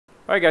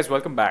Alright guys,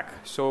 welcome back.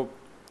 So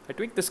I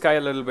tweaked the sky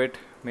a little bit,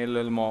 made a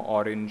little more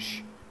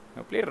orange,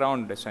 played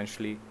around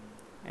essentially,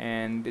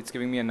 and it's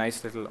giving me a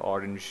nice little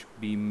orange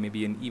beam,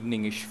 maybe an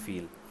evening-ish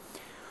feel.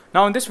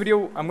 Now in this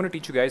video, I'm going to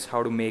teach you guys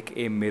how to make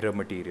a mirror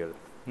material.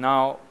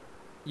 Now,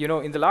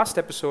 in the last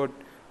episode,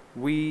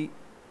 we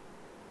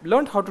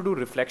learned how to do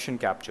reflection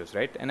captures,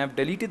 right? And I've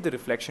deleted the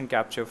reflection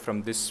capture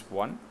from this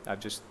one.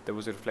 There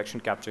was a reflection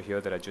capture here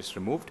that I just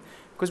removed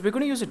because we're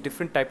going to use a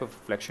different type of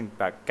reflection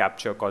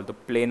capture called the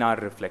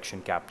planar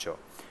reflection capture.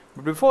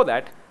 But before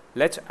that,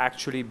 let's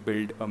actually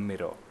build a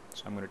mirror.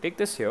 So I'm going to take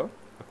this here,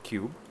 a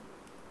cube,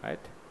 right?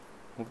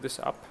 Move this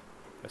up,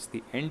 press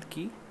the end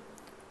key,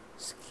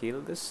 scale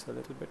this a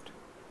little bit,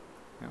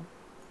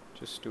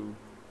 just to,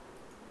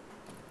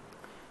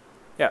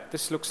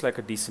 this looks like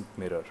a decent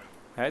mirror.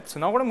 Right, so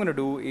now what I'm going to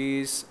do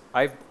is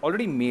I've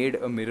already made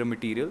a mirror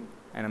material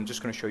and I'm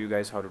just going to show you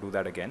guys how to do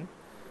that again.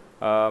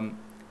 I'm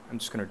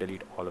just going to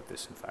delete all of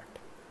this in fact.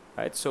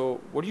 Right,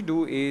 so what you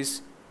do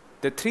is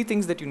there are three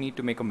things that you need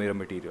to make a mirror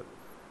material.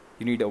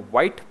 You need a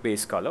white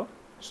base color.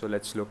 So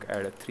let's look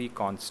at a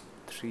constant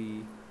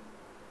 3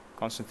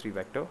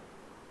 vector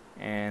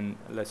and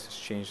let's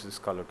just change this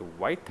color to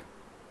white.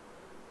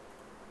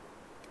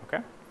 Okay,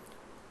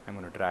 I'm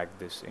going to drag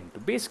this into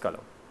base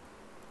color.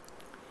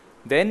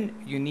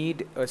 Then you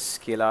need a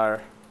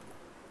scalar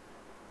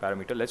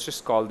parameter. Let's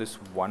just call this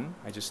 1.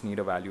 I just need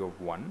a value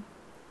of 1.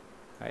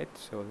 Right?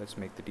 So let's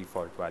make the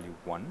default value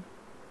 1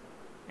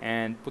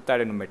 and put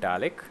that in a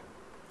metallic.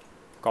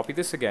 Copy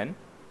this again.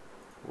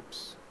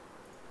 Whoops.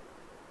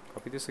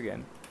 Copy this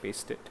again.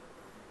 Paste it.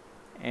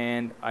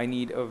 And I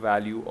need a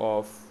value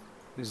of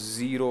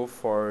 0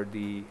 for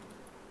the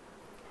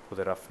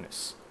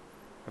roughness.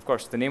 Of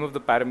course, the name of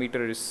the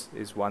parameter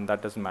is 1.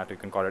 That doesn't matter. You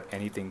can call it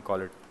anything. Call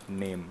it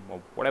name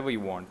or whatever you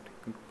want.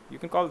 You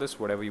can call this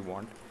whatever you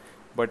want.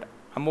 But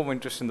I'm more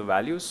interested in the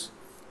values.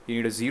 You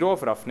need a 0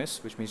 of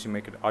roughness, which means you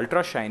make it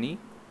ultra shiny.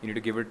 You need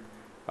to give it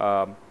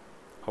a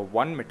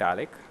 1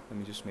 metallic. Let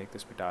me just make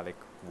this metallic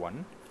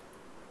 1.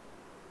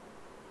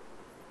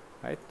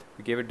 Right?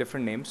 We gave it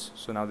different names,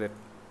 so now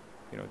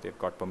they've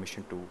got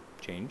permission to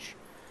change.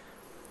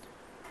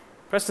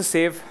 Press the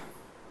save.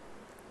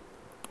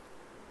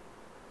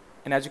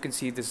 And as you can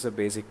see, this is a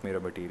basic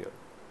mirror material.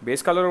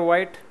 Base color of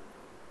white,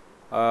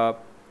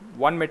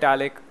 1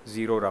 metallic,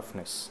 0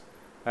 roughness.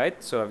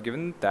 Right? So I've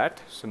given that.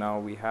 So now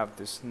we have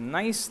this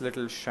nice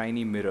little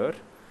shiny mirror.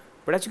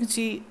 But as you can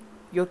see,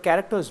 your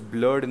character is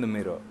blurred in the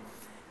mirror.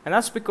 And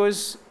that's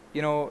because,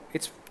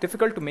 it's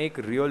difficult to make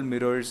real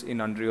mirrors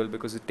in Unreal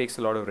because it takes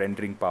a lot of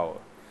rendering power.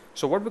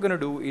 So what we're going to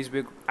do is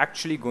we're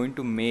actually going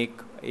to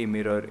make a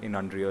mirror in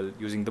Unreal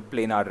using the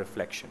planar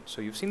reflection.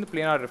 So you've seen the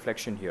planar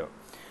reflection here.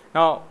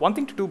 Now, one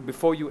thing to do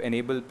before you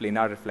enable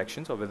planar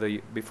reflections or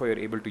before you're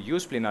able to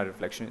use planar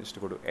reflection is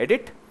to go to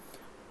Edit,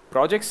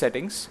 Project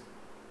Settings,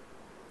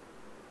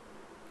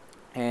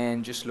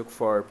 and just look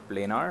for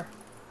Planar.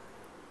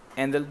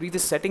 And there'll be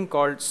this setting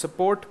called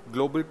Support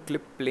Global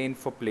Clip Plane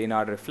for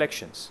Planar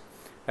Reflections.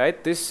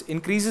 Right? This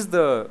increases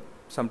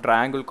some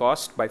triangle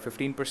cost by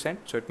 15%,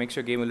 so it makes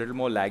your game a little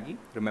more laggy.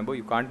 Remember,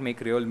 you can't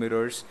make real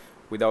mirrors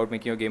without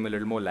making your game a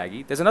little more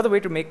laggy. There's another way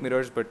to make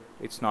mirrors, but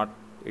it's not.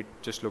 It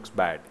just looks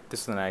bad.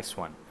 This is a nice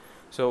one.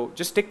 So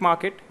just tick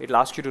mark it. It'll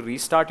ask you to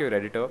restart your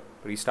editor,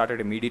 restart it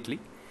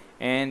immediately,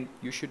 and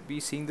you should be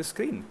seeing the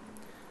screen.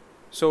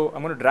 So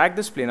I'm going to drag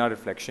this planar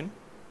reflection.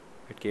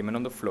 It came in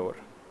on the floor.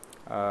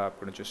 I'm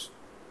going to just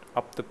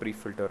up the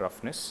pre-filter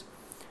roughness.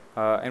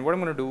 And what I'm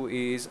going to do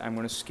is I'm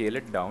going to scale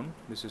it down.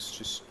 This is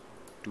just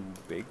too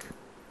big.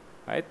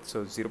 Right?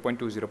 So 0.2,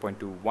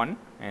 0.21,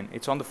 and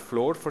it's on the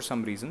floor for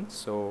some reason.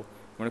 So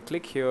I'm going to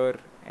click here,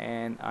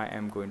 and I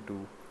am going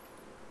to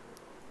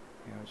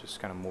just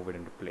kind of move it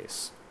into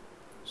place.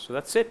 So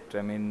that's it.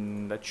 I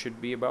mean, that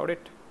should be about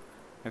it.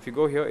 If you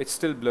go here, it's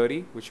still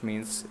blurry, which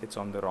means it's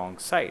on the wrong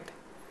side.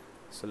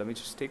 So let me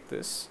just take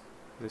this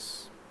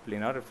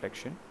planar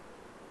reflection.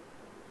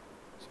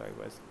 Sorry,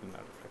 where's the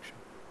planar reflection?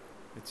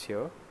 It's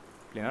here,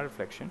 planar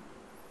reflection.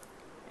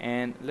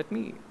 And let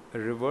me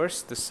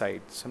reverse the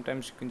side.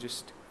 Sometimes you can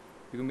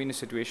be in a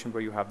situation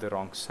where you have the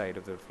wrong side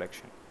of the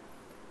reflection.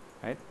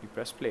 Right? You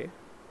press play.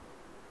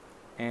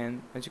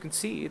 And as you can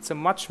see, it's a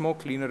much more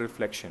cleaner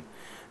reflection.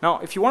 Now,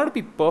 if you want it to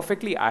be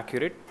perfectly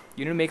accurate,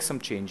 you need to make some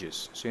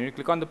changes. So you need to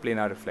click on the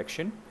planar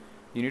reflection.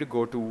 You need to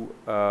go to,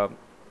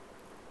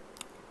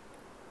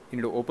 you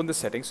need to open the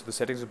settings. So the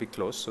settings will be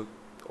closed. So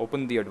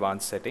open the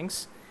advanced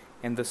settings.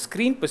 And the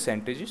screen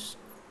percentages,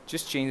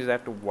 just change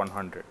that to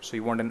 100. So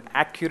you want an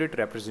accurate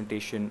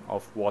representation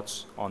of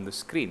what's on the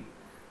screen.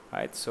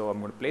 Right? So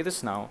I'm going to play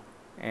this now.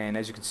 And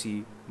as you can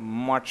see,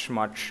 much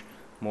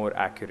more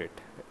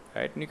accurate.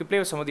 Right? And you can play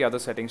with some of the other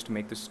settings to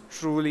make this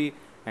truly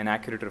an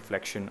accurate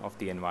reflection of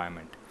the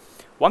environment.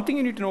 One thing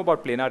you need to know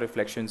about planar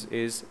reflections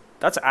is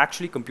that's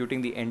actually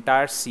computing the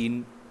entire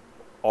scene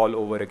all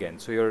over again.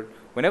 So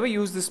whenever you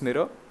use this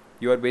mirror,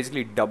 you are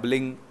basically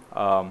doubling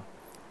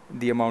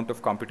the amount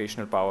of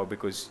computational power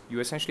because you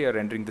essentially are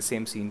rendering the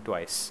same scene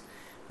twice.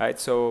 Right?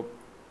 So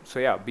So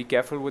yeah, be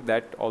careful with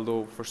that.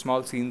 Although for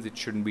small scenes, it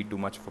shouldn't be too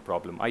much of a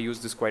problem. I use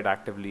this quite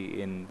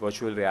actively in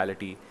virtual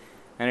reality,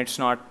 and it's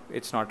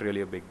not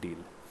really a big deal,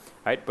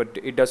 right? But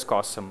it does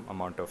cost some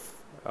amount of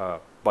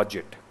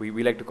budget.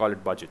 We like to call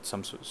it budget,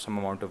 some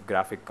amount of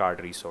graphic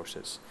card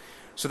resources.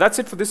 So that's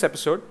it for this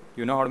episode.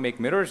 You know how to make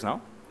mirrors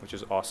now, which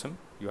is awesome.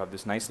 You have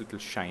this nice little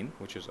shine,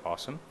 which is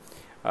awesome.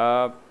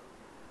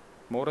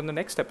 More on the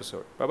next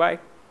episode. Bye bye.